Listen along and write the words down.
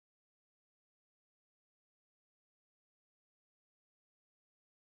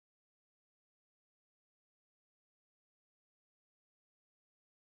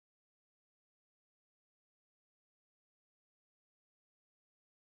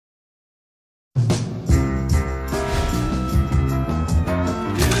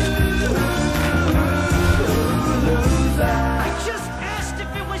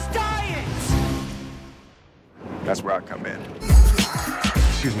come in.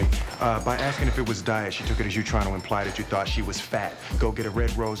 Excuse me. By asking if it was diet, she took it as you trying to imply that you thought she was fat. Go get a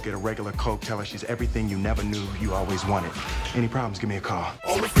red rose, get a regular Coke, tell her she's everything you never knew you always wanted. Any problems, give me a call.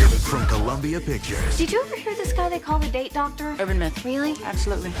 From Columbia Pictures. Did you ever hear this guy they call the date doctor? Urban myth. Really?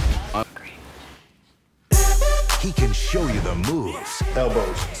 Absolutely. He can show you the moves.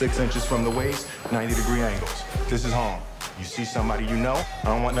 Elbows, 6 inches from the waist, 90-degree angles. This is home. You see somebody you know, I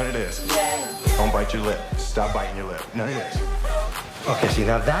don't want none of this. Don't bite your lip. Stop biting your lip. None of this. Okay, see,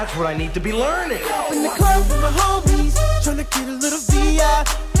 now that's what I need to be learning. Up in the club with my homies, trying to get a little VI,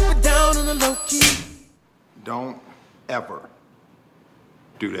 keep it down on the low key. Don't ever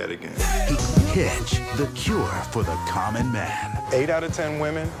do that again. Hitch, the cure for the common man. 8 out of 10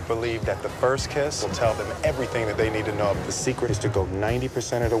 women believe that the first kiss will tell them everything that they need to know. The secret is to go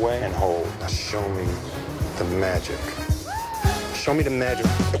 90% of the way and hold. Now show me the magic. Show me the magic.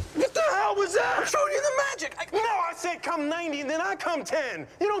 What the hell was that? I'm showing you the magic. No, I said come 90 and then I come 10.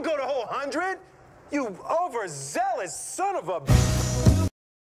 You don't go the whole 100. You overzealous son of a...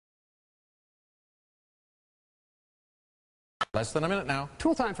 Less than a minute now.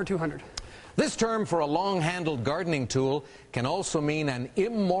 Tool time for 200. This term for a long-handled gardening tool can also mean an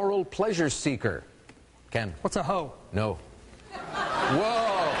immoral pleasure seeker. Ken? What's a hoe? No.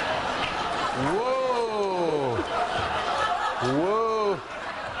 Whoa! Whoa! Whoa!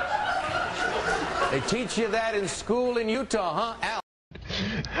 They teach you that in school in Utah, huh,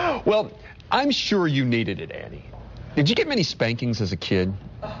 Al? Well, I'm sure you needed it, Annie. Did you get many spankings as a kid?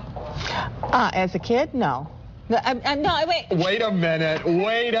 As a kid, no. No, wait. Wait a minute.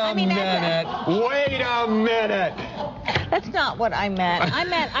 Wait a minute. Wait a minute. That's not what I meant. I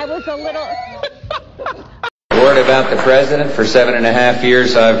meant I was a little... Word about the president. For 7.5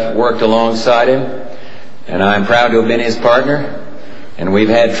 years I've worked alongside him, and I'm proud to have been his partner. And we've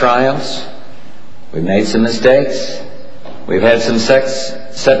had trials. We've made some mistakes. We've had some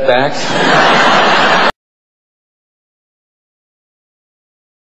setbacks.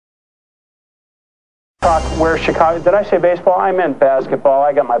 Where Chicago, did I say baseball? I meant basketball.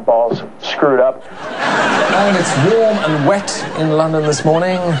 I got my balls screwed up. And it's warm and wet in London this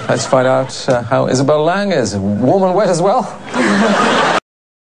morning. Let's find out how Isabel Lang is. Warm and wet as well.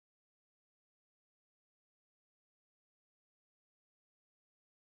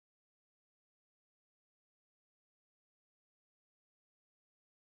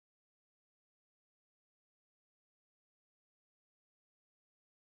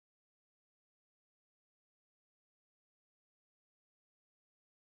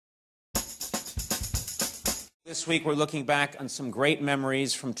 This week, we're looking back on some great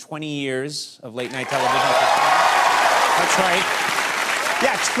memories from 20 years of late-night television. That's right.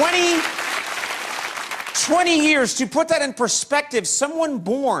 Yeah, 20 years. To put that in perspective, someone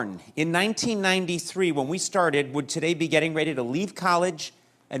born in 1993, when we started, would today be getting ready to leave college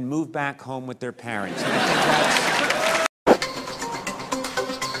and move back home with their parents. And I think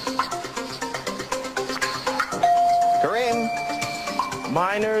that's... Kareem,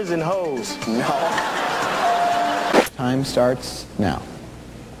 minors and hoes. No. Time starts now.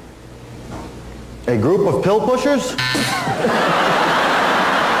 A group of pill pushers?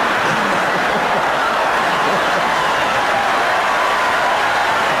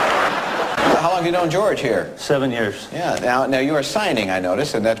 How long have you known George here? 7 years. Yeah. Now you are signing, I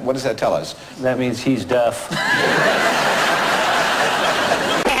notice, and what does that tell us? That means he's deaf.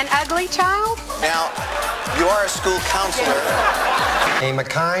 An ugly child? Now, you are a school counselor. Name a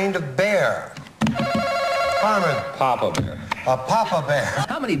kind of bear. Harmon. Papa Bear. A papa bear.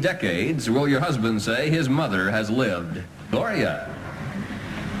 How many decades will your husband say his mother has lived? Gloria.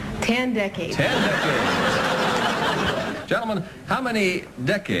 10 decades. 10 decades. Gentlemen, how many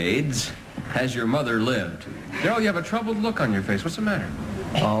decades has your mother lived? Daryl, you have a troubled look on your face. What's the matter?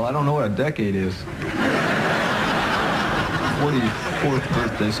 Oh, I don't know what a decade is. 44th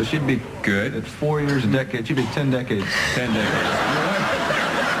birthday, so she'd be good. It's 4 years a decade. She'd be 10 decades. 10 decades.